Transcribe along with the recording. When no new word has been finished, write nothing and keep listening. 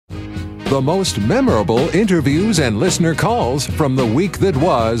The most memorable interviews and listener calls from the week that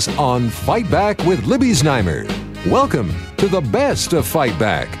was on Fight Back with Libby Znaimer. Welcome to the best of Fight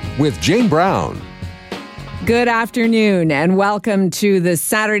Back with Jane Brown. Good afternoon and welcome to the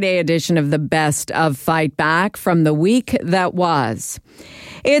Saturday edition of the Best of Fight Back from the week that was.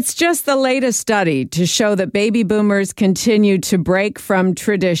 It's just the latest study to show that baby boomers continue to break from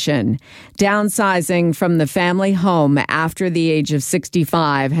tradition. Downsizing from the family home after the age of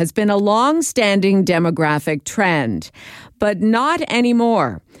 65 has been a long-standing demographic trend, but not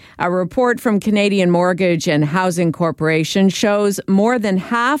anymore. A report from Canadian Mortgage and Housing Corporation shows more than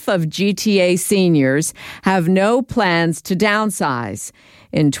half of GTA seniors have no plans to downsize.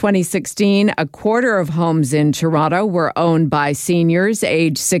 In 2016, a quarter of homes in Toronto were owned by seniors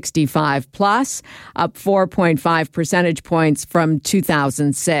age 65 plus, up 4.5 percentage points from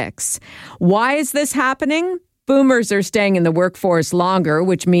 2006. Why is this happening? Boomers are staying in the workforce longer,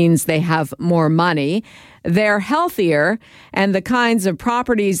 which means they have more money. They're healthier, and the kinds of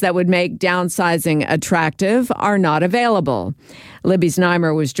properties that would make downsizing attractive are not available. Libby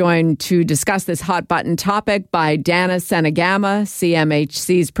Znaimer was joined to discuss this hot-button topic by Dana Senagama,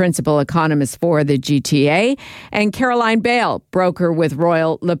 CMHC's principal economist for the GTA, and Caroline Baile, broker with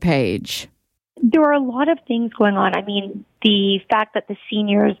Royal LePage. There are a lot of things going on. I mean, the fact that the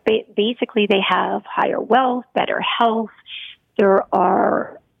seniors, basically they have higher wealth, better health. There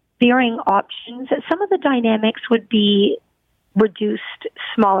are varying options. Some of the dynamics would be reduced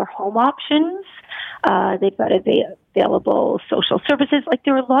smaller home options. They've got available social services. Like,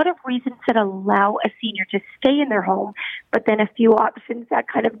 there are a lot of reasons that allow a senior to stay in their home, but then a few options that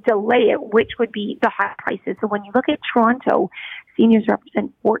kind of delay it, which would be the high prices. So when you look at Toronto, seniors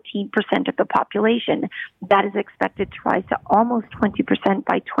represent 14% of the population. That is expected to rise to almost 20%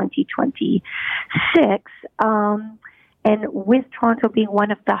 by 2026. And with Toronto being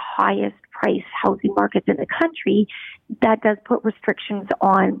one of the highest priced housing markets in the country, that does put restrictions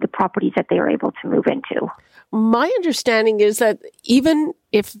on the properties that they are able to move into. My understanding is that even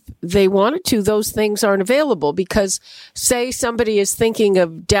if they wanted to, those things aren't available because, say, somebody is thinking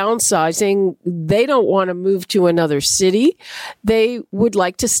of downsizing, they don't want to move to another city. They would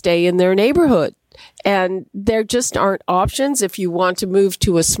like to stay in their neighborhood. And there just aren't options if you want to move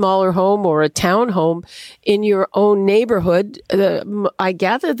to a smaller home or a townhome in your own neighborhood. I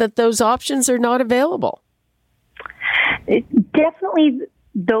gather that those options are not available. Definitely,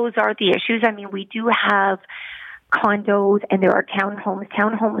 those are the issues. I mean, we do have condos and there are townhomes.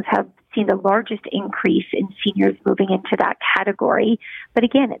 Townhomes have seen the largest increase in seniors moving into that category. But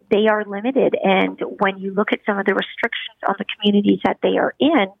again, they are limited. And when you look at some of the restrictions on the communities that they are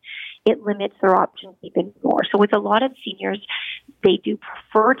in, it limits their options even more. So with a lot of seniors, they do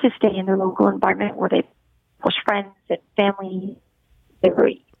prefer to stay in their local environment where they push friends and family. They've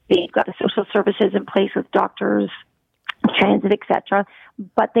got the social services in place with doctors, transit, etc.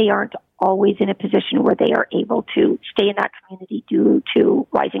 But they aren't always in a position where they are able to stay in that community due to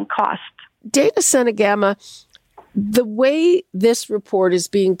rising costs. Dana Senagama, the way this report is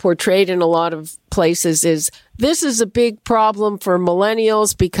being portrayed in a lot of places is this is a big problem for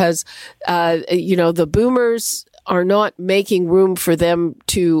millennials because, the boomers are not making room for them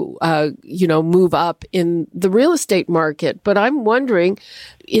to, move up in the real estate market. But I'm wondering,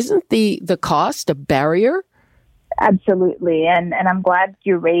 isn't the cost a barrier? Absolutely. And I'm glad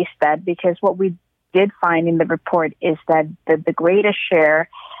you raised that because what we did find in the report is that the greatest share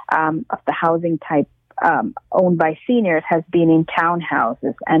of the housing type owned by seniors has been in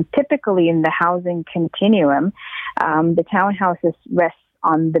townhouses. And typically in the housing continuum, the townhouses rest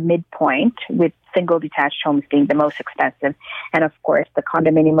on the midpoint, with single detached homes being the most expensive. And of course, the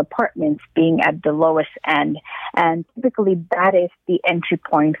condominium apartments being at the lowest end. And typically that is the entry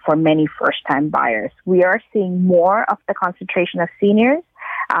point for many first-time buyers. We are seeing more of the concentration of seniors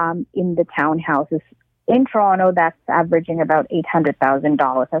in the townhouses. In Toronto, that's averaging about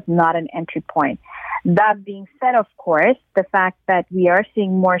 $800,000. That's not an entry point. That being said, of course, the fact that we are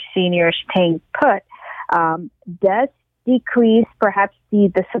seeing more seniors staying put does decrease perhaps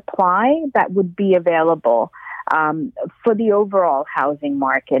the supply that would be available for the overall housing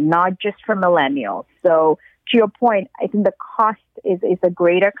market, not just for millennials. So to your point, I think the cost is a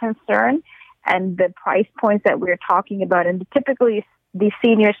greater concern, and the price points that we're talking about, and typically these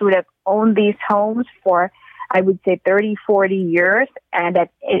seniors would have owned these homes for, I would say, 30, 40 years, and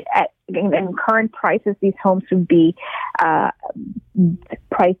in current prices, these homes would be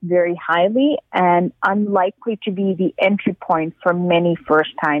priced very highly and unlikely to be the entry point for many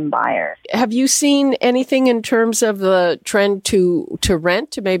first-time buyers. Have you seen anything in terms of the trend to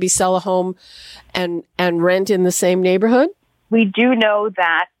rent, to maybe sell a home and rent in the same neighborhood? We do know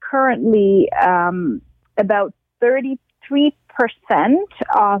that currently about 33%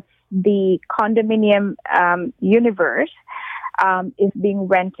 of the condominium universe is being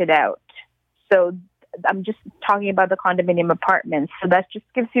rented out. So I'm just talking about the condominium apartments. So that just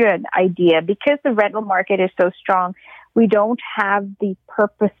gives you an idea. Because the rental market is so strong, we don't have the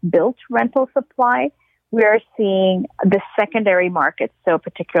purpose-built rental supply. We are seeing the secondary market, so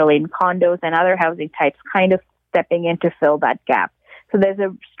particularly in condos and other housing types, kind of stepping in to fill that gap. So there's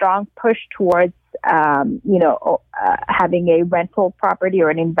a strong push towards, having a rental property or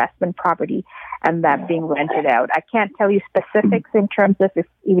an investment property and that being rented out. I can't tell you specifics in terms of if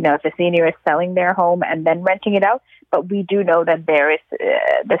a senior is selling their home and then renting it out, but we do know that there is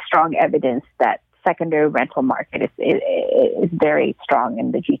the strong evidence that secondary rental market is very strong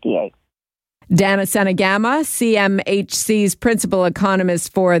in the GTA. Dana Senagama, CMHC's principal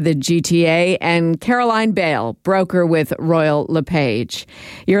economist for the GTA, and Caroline Baile, broker with Royal LePage.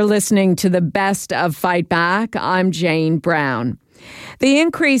 You're listening to the best of Fight Back. I'm Jane Brown. The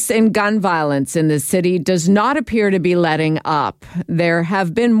increase in gun violence in the city does not appear to be letting up. There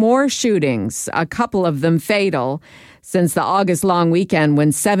have been more shootings, a couple of them fatal, since the August long weekend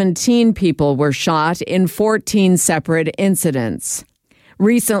when 17 people were shot in 14 separate incidents.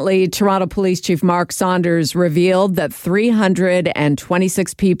 Recently, Toronto Police Chief Mark Saunders revealed that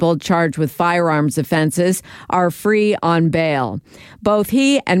 326 people charged with firearms offences are free on bail. Both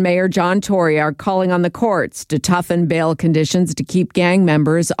he and Mayor John Tory are calling on the courts to toughen bail conditions to keep gang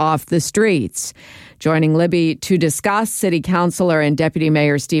members off the streets. Joining Libby to discuss, City Councillor and Deputy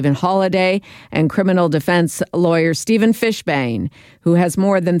Mayor Stephen Holyday and criminal defence lawyer Stephen Fishbayn, who has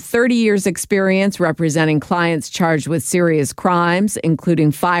more than 30 years' experience representing clients charged with serious crimes,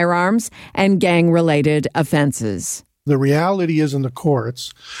 including firearms and gang-related offences. The reality is in the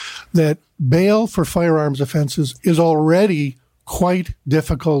courts that bail for firearms offences is already quite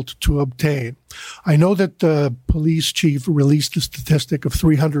difficult to obtain. I know that the police chief released a statistic of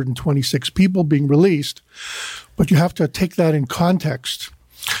 326 people being released, but you have to take that in context.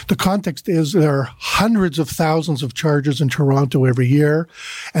 The context is there are hundreds of thousands of charges in Toronto every year,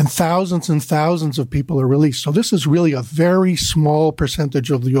 and thousands of people are released. So this is really a very small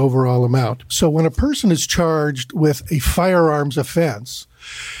percentage of the overall amount. So when a person is charged with a firearms offense,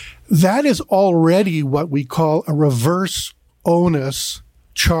 that is already what we call a reverse onus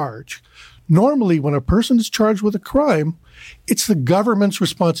charge. Normally, when a person is charged with a crime, it's the government's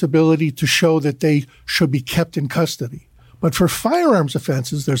responsibility to show that they should be kept in custody. But for firearms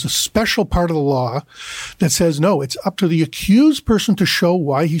offenses, there's a special part of the law that says, no, it's up to the accused person to show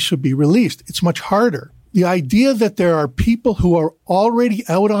why he should be released. It's much harder. The idea that there are people who are already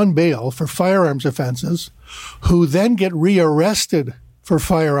out on bail for firearms offenses who then get rearrested for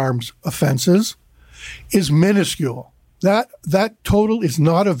firearms offenses is minuscule. That total is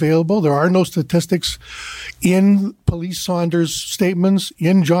not available. There are no statistics in Police Saunders' statements,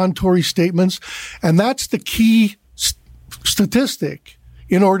 in John Tory's statements, and that's the key statistic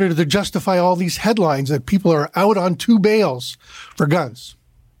in order to justify all these headlines that people are out on 2 bails for guns.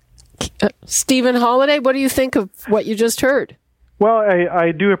 Stephen Holyday, what do you think of what you just heard? Well,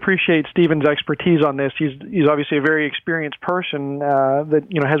 I do appreciate Stephen's expertise on this. He's obviously a very experienced person that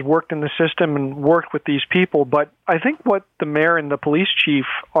has worked in the system and worked with these people. But I think what the mayor and the police chief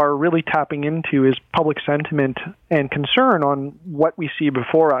are really tapping into is public sentiment and concern on what we see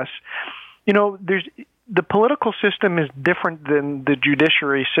before us. The political system is different than the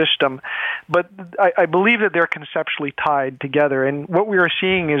judiciary system, but I believe that they're conceptually tied together. And what we are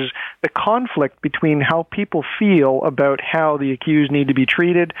seeing is the conflict between how people feel about how the accused need to be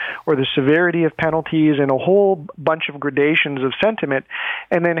treated or the severity of penalties and a whole bunch of gradations of sentiment,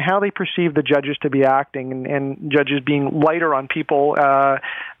 and then how they perceive the judges to be acting and judges being lighter on people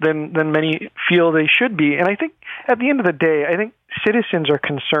than many feel they should be. And I think at the end of the day, I think citizens are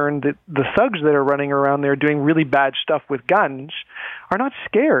concerned that the thugs that are running around there doing really bad stuff with guns are not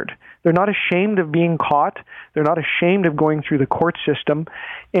scared. They're not ashamed of being caught. They're not ashamed of going through the court system,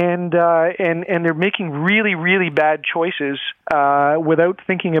 and they're making really, really bad choices without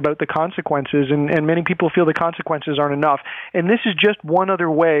thinking about the consequences. And many people feel the consequences aren't enough. And this is just one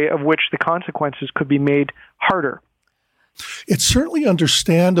other way of which the consequences could be made harder. It's certainly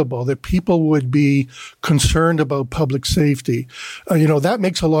understandable that people would be concerned about public safety. That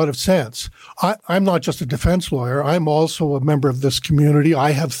makes a lot of sense. I'm not just a defense lawyer. I'm also a member of this community.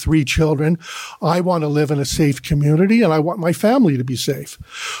 I have 3 children. I want to live in a safe community, and I want my family to be safe.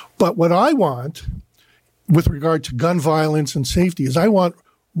 But what I want with regard to gun violence and safety is I want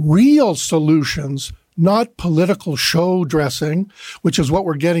real solutions, not political show dressing, which is what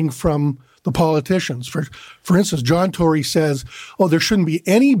we're getting from the politicians. For instance, John Tory says, there shouldn't be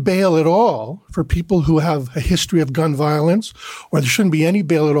any bail at all for people who have a history of gun violence, or there shouldn't be any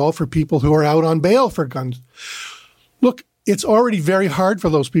bail at all for people who are out on bail for guns. Look, it's already very hard for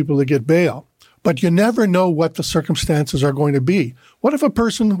those people to get bail, but you never know what the circumstances are going to be. What if a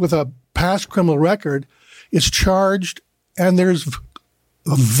person with a past criminal record is charged and there's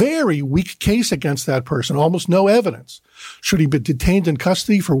a very weak case against that person, almost no evidence? Should he be detained in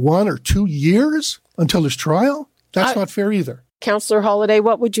custody for 1 or 2 years until his trial? That's not fair either. Councillor Holyday,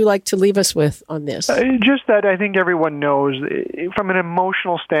 what would you like to leave us with on this? Just that I think everyone knows, from an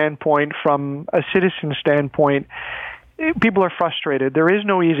emotional standpoint, from a citizen standpoint, people are frustrated. There is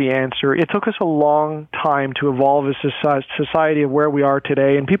no easy answer. It took us a long time to evolve as a society of where we are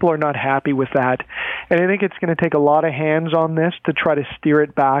today, and people are not happy with that. And I think it's going to take a lot of hands on this to try to steer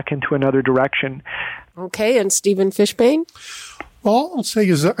it back into another direction. Okay, and Stephen Fishbayn? All I'll say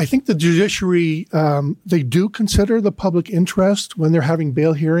is that I think the judiciary, they do consider the public interest when they're having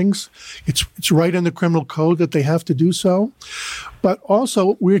bail hearings. It's right in the criminal code that they have to do so. But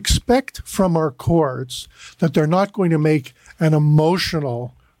also, we expect from our courts that they're not going to make an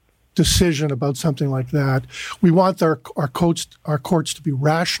emotional decision about something like that. We want our courts to be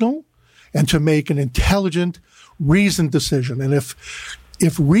rational and to make an intelligent, reasoned decision. And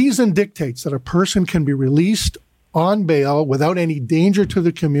if reason dictates that a person can be released on bail without any danger to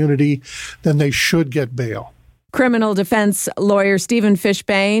the community, then they should get bail. Criminal defense lawyer Stephen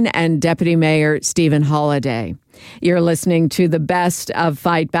Fishbayn and Deputy Mayor Stephen Holyday. You're listening to the best of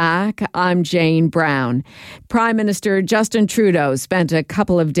Fight Back. I'm Jane Brown. Prime Minister Justin Trudeau spent a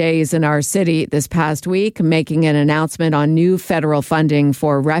couple of days in our city this past week making an announcement on new federal funding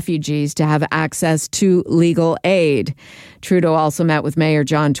for refugees to have access to legal aid. Trudeau also met with Mayor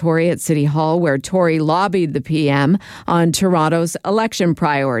John Tory at City Hall, where Tory lobbied the PM on Toronto's election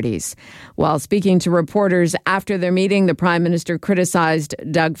priorities. While speaking to reporters after their meeting, the Prime Minister criticized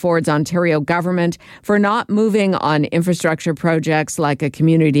Doug Ford's Ontario government for not moving on infrastructure projects like a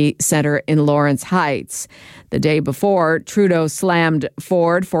community centre in Lawrence Heights. The day before, Trudeau slammed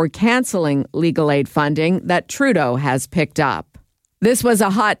Ford for cancelling legal aid funding that Trudeau has picked up. This was a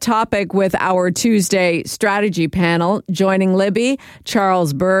hot topic with our Tuesday strategy panel. Joining Libby,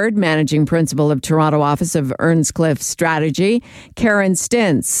 Charles Bird, Managing Principal of Toronto Office of Earnscliffe Strategy, Karen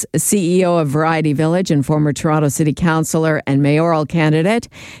Stintz, CEO of Variety Village and former Toronto City Councillor and mayoral candidate,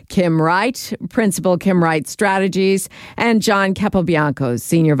 Kim Wright, Principal Kim Wright Strategies, and John Capobianco,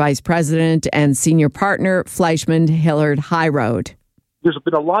 Senior Vice President and Senior Partner, Fleischman Hillard High Road. There's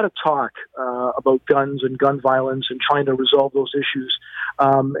been a lot of talk about guns and gun violence and trying to resolve those issues.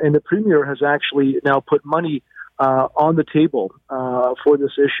 And the Premier has actually now put money on the table for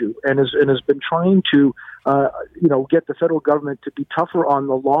this issue and has been trying to, get the federal government to be tougher on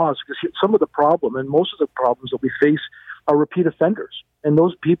the laws, because some of the problem and most of the problems that we face are repeat offenders. And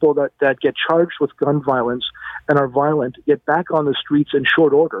those people that get charged with gun violence and are violent get back on the streets in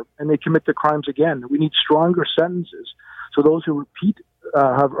short order and they commit the crimes again. We need stronger sentences. So those who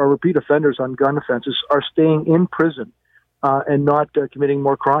are repeat offenders on gun offenses are staying in prison and not committing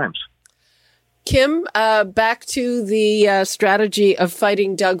more crimes. Kim, back to the strategy of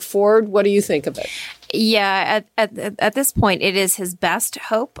fighting Doug Ford. What do you think of it? Yeah, at this point, it is his best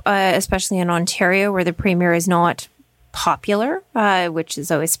hope, especially in Ontario, where the Premier is not popular, which is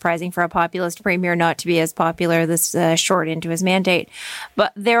always surprising for a populist Premier not to be as popular this short into his mandate.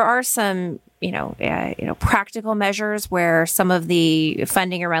 But there are some practical measures where some of the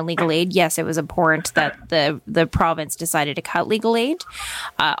funding around legal aid, yes, it was abhorrent that the province decided to cut legal aid.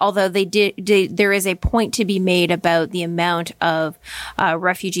 Although there is a point to be made about the amount of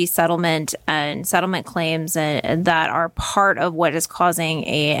refugee settlement and settlement claims that are part of what is causing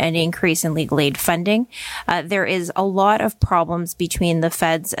an increase in legal aid funding. There is a lot of problems between the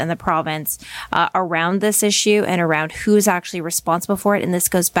feds and the province around this issue and around who's actually responsible for it. And this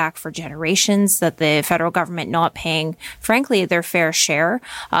goes back for generations. That the federal government not paying, frankly, their fair share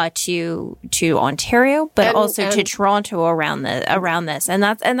to Ontario, but also to Toronto around this, and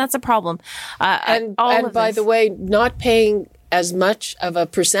that's a problem. And by the way, not paying as much of a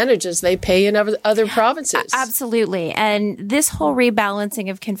percentage as they pay in other provinces. Absolutely. And this whole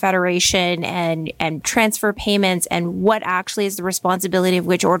rebalancing of Confederation and transfer payments and what actually is the responsibility of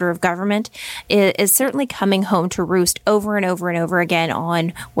which order of government is certainly coming home to roost over and over and over again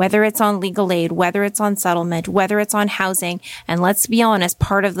on whether it's on legal aid, whether it's on settlement, whether it's on housing. And let's be honest,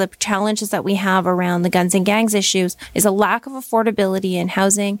 part of the challenges that we have around the guns and gangs issues is a lack of affordability in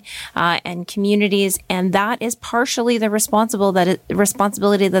housing and communities. And that is partially the responsibility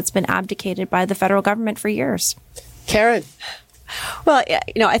that's been abdicated by the federal government for years. Karen. Well,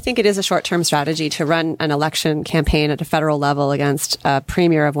 I think it is a short-term strategy to run an election campaign at a federal level against a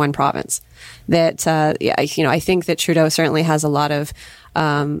premier of one province. That, I think that Trudeau certainly has a lot of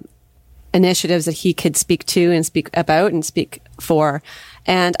initiatives that he could speak to and speak about and speak for.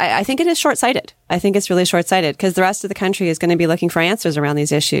 And I think it is short-sighted. I think it's really short-sighted because the rest of the country is going to be looking for answers around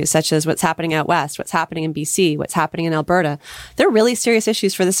these issues, such as what's happening out west, what's happening in BC, what's happening in Alberta. They're really serious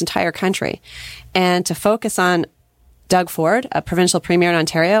issues for this entire country. And to focus on Doug Ford, a provincial premier in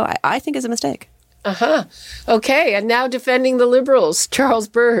Ontario, I think is a mistake. Okay. And now defending the Liberals, Charles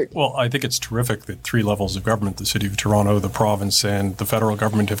Bird. Well, I think it's terrific that three levels of government, the City of Toronto, the province, and the federal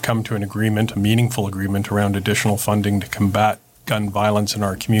government have come to an agreement, a meaningful agreement around additional funding to combat gun violence in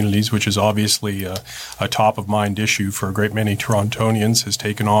our communities, which is obviously a top-of-mind issue for a great many Torontonians, has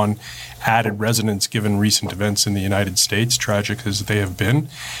taken on added resonance given recent events in the United States, tragic as they have been.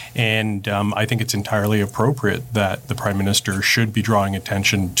 And I think it's entirely appropriate that the Prime Minister should be drawing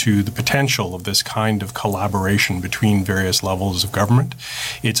attention to the potential of this kind of collaboration between various levels of government.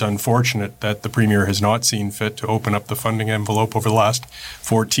 It's unfortunate that the Premier has not seen fit to open up the funding envelope over the last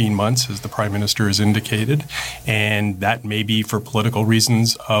 14 months, as the Prime Minister has indicated, and that may be for political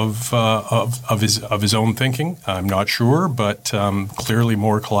reasons of his own thinking. I'm not sure, but clearly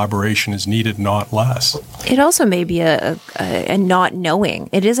more collaboration is needed, not less. It also may be a not knowing.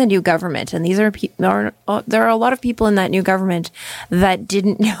 It is a new government, and there are a lot of people in that new government that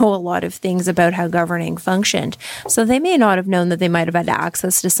didn't know a lot of things about how governing functioned. So they may not have known that they might have had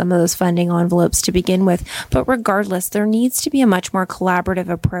access to some of those funding envelopes to begin with. But regardless, there needs to be a much more collaborative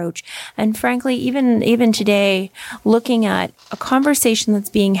approach. And frankly, even today, looking at a conversation that's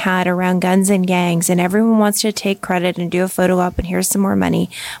being had around guns and gangs, and everyone wants to take credit and do a photo op and here's some more money.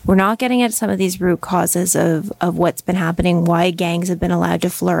 We're not getting at some of these root causes of what's been happening, why gangs have been allowed to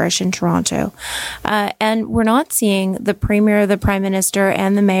flourish in Toronto. And we're not seeing the Premier, the Prime Minister,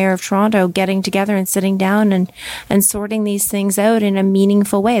 and the Mayor of Toronto getting together and sitting down and sorting these things out in a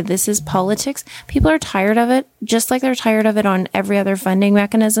meaningful way. This is politics. People are tired of it, just like they're tired of it on every other funding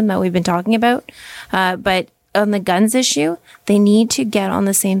mechanism that we've been talking about. But on the guns issue, they need to get on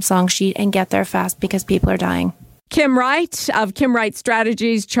the same song sheet and get there fast because people are dying. Kim Wright of Kim Wright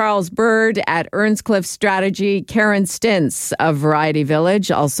Strategies, Charles Bird at Earnscliffe Strategy, Karen Stintz of Variety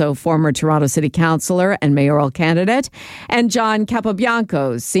Village, also former Toronto City Councillor and mayoral candidate, and John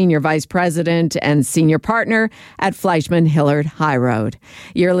Capobianco, Senior Vice President and Senior Partner at Fleischman Hillard High Road.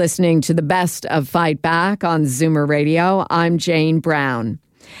 You're listening to the best of Fight Back on Zoomer Radio. I'm Jane Brown.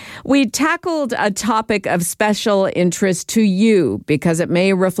 We tackled a topic of special interest to you because it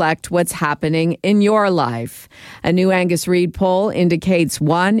may reflect what's happening in your life. A new Angus Reid poll indicates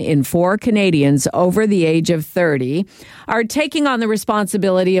 1 in 4 Canadians over the age of 30 are taking on the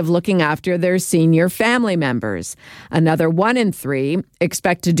responsibility of looking after their senior family members. Another 1 in 3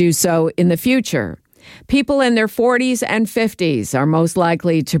 expect to do so in the future. People in their 40s and 50s are most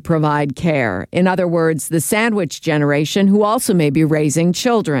likely to provide care. In other words, the sandwich generation who also may be raising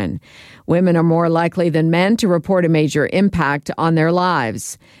children. Women are more likely than men to report a major impact on their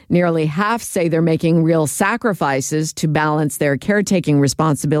lives. Nearly half say they're making real sacrifices to balance their caretaking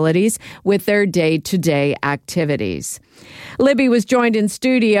responsibilities with their day-to-day activities. Libby was joined in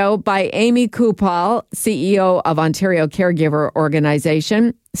studio by Amy Coupal, CEO of Ontario Caregiver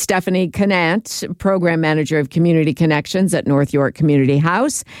Organization, Stephanie Conant, Program Manager of Community Connections at North York Community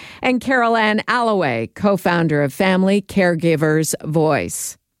House, and Carole Alloway, co-founder of Family Caregivers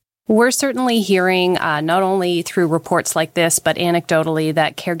Voice. We're certainly hearing, not only through reports like this, but anecdotally,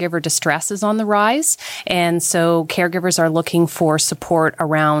 that caregiver distress is on the rise. And so caregivers are looking for support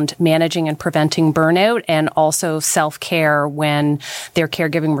around managing and preventing burnout and also self-care when their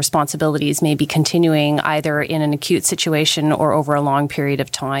caregiving responsibilities may be continuing either in an acute situation or over a long period of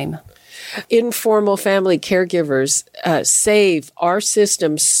time. Informal family caregivers save our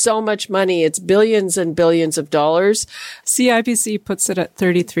system so much money. It's billions and billions of dollars. CIBC puts it at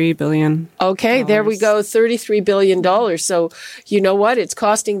 $33 billion. Okay, there we go, $33 billion. So you know what? It's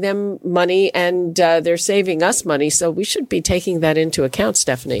costing them money and they're saving us money. So we should be taking that into account,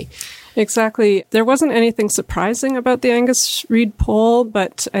 Stephanie. Exactly. There wasn't anything surprising about the Angus Reid poll,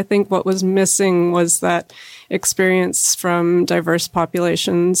 but I think what was missing was that experience from diverse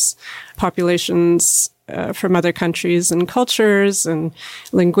populations from other countries and cultures and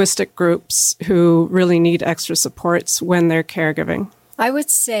linguistic groups who really need extra supports when they're caregiving. I would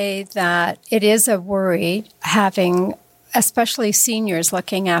say that it is a worry having especially seniors,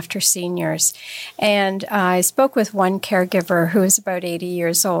 looking after seniors. And I spoke with one caregiver who was about 80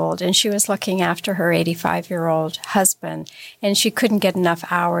 years old, and she was looking after her 85-year-old husband, and she couldn't get enough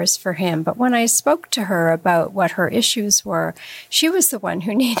hours for him. But when I spoke to her about what her issues were, she was the one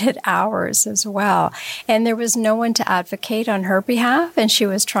who needed hours as well. And there was no one to advocate on her behalf, and she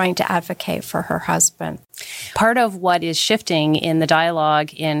was trying to advocate for her husband. Part of what is shifting in the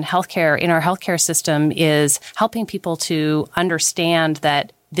dialogue in healthcare, in our healthcare system, is helping people to understand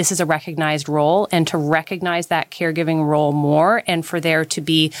that this is a recognized role and to recognize that caregiving role more and for there to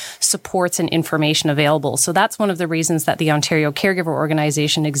be supports and information available. So that's one of the reasons that the Ontario Caregiver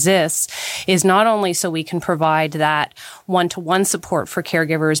Organization exists, is not only so we can provide that one-to-one support for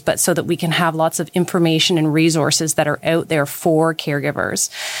caregivers, but so that we can have lots of information and resources that are out there for caregivers.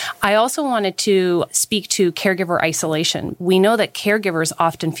 I also wanted to speak to caregiver isolation. We know that caregivers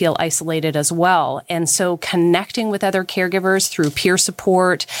often feel isolated as well. And so connecting with other caregivers through peer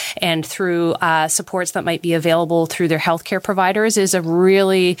support and through supports that might be available through their healthcare providers is a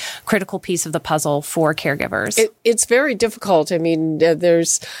really critical piece of the puzzle for caregivers. It's very difficult. I mean,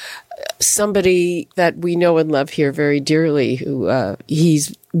 there's somebody that we know and love here very dearly who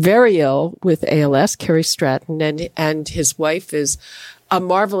he's very ill with ALS, Carrie Stratton, and his wife is a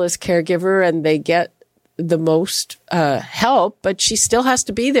marvelous caregiver, and they get the most help, but she still has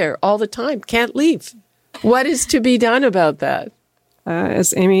to be there all the time, can't leave. What is to be done about that?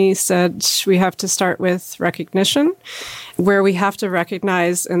 As Amy said, we have to start with recognition, where we have to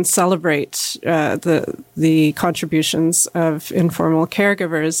recognize and celebrate the contributions of informal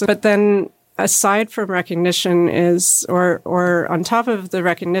caregivers. But then, aside from recognition or on top of the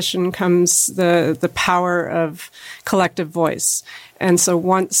recognition comes the power of collective voice. And so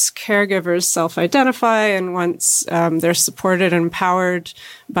once caregivers self-identify and once they're supported and empowered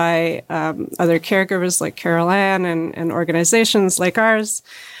by other caregivers like Carole and organizations like ours,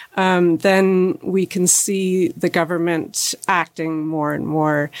 then we can see the government acting more and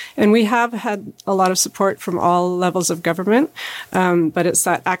more. And we have had a lot of support from all levels of government, but it's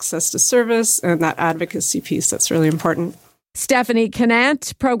that access to service and that advocacy piece that's really important. Stephanie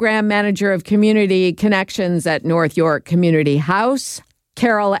Conant, Program Manager of Community Connections at North York Community House.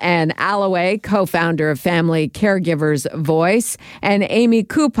 Carole Alloway, co-founder of Family Caregivers Voice. And Amy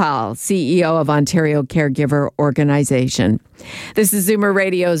Coupal, CEO of Ontario Caregiver Organization. This is Zoomer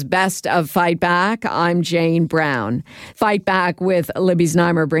Radio's Best of Fight Back. I'm Jane Brown. Fight Back with Libby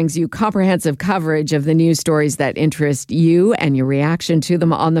Znaimer brings you comprehensive coverage of the news stories that interest you and your reaction to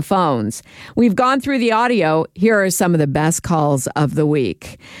them on the phones. We've gone through the audio. Here are some of the best calls of the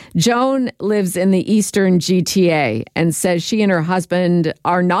week. Joan lives in the Eastern GTA and says she and her husband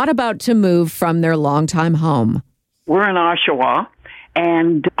are not about to move from their longtime home. We're in Oshawa,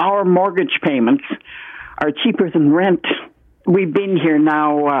 and our mortgage payments are cheaper than rent. We've been here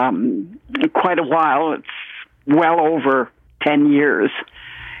now quite a while. It's well over 10 years.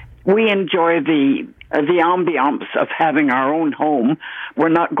 We enjoy the ambiance of having our own home. We're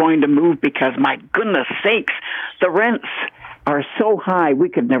not going to move because, my goodness sakes, the rents are so high we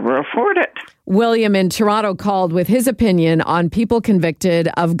could never afford it. William in Toronto called with his opinion on people convicted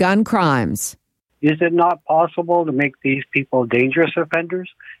of gun crimes. Is it not possible to make these people dangerous offenders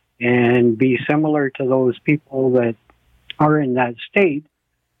and be similar to those people that are in that state,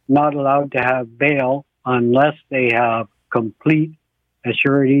 not allowed to have bail unless they have complete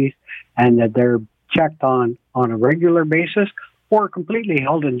assurities and that they're checked on a regular basis, or completely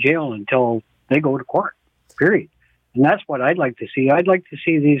held in jail until they go to court, period. And that's what I'd like to see. I'd like to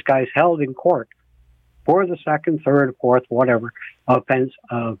see these guys held in court for the second, third, fourth, whatever offense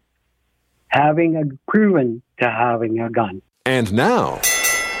of proven to having a gun. And now,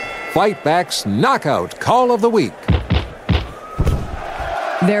 Fight Back's Knockout Call of the Week.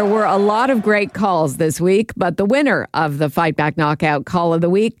 There were a lot of great calls this week, but the winner of the Fight Back Knockout Call of the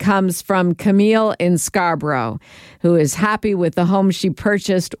Week comes from Camille in Scarborough, who is happy with the home she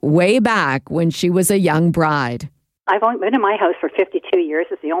purchased way back when she was a young bride. I've only been in my house for 52 years.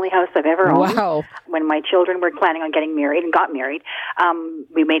 It's the only house I've ever owned. Wow. When my children were planning on getting married and got married,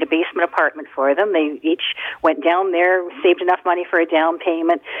 we made a basement apartment for them. They each went down there, saved enough money for a down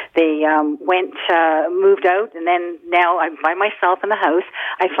payment. They moved out, and then now I'm by myself in the house.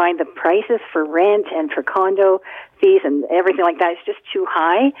 I find the prices for rent and for condo fees and everything like that is just too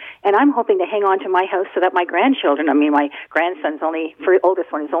high, and I'm hoping to hang on to my house so that my grandchildren, my grandson's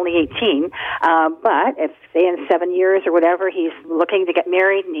oldest one is only 18, but if, say, in 7 years or whatever, he's looking to get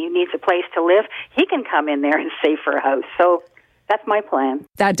married and he needs a place to live, he can come in there and save for a house. So That's my plan.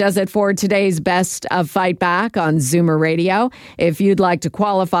 That does it for today's Best of Fight Back on Zoomer Radio. If you'd like to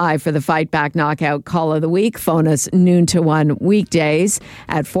qualify for the Fight Back Knockout Call of the Week, phone us noon to 1 weekdays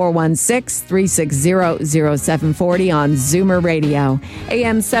at 416-360-0740 on Zoomer Radio,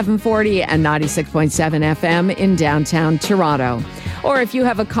 AM 740 and 96.7 FM in downtown Toronto. Or if you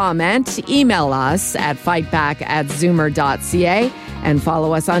have a comment, email us at fightback@zoomer.ca and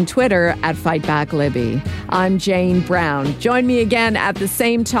follow us on Twitter at FightbackLibby. I'm Jane Brown. Join me again at the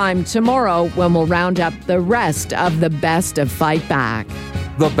same time tomorrow when we'll round up the rest of the Best of Fight Back.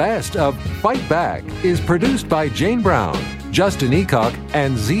 The Best of Fight Back is produced by Jane Brown, Justin Eacock,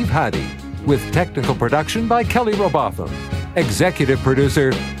 and Zeev Hadi, with technical production by Kelly Robotham. Executive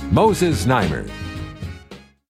producer, Moses Znaimer.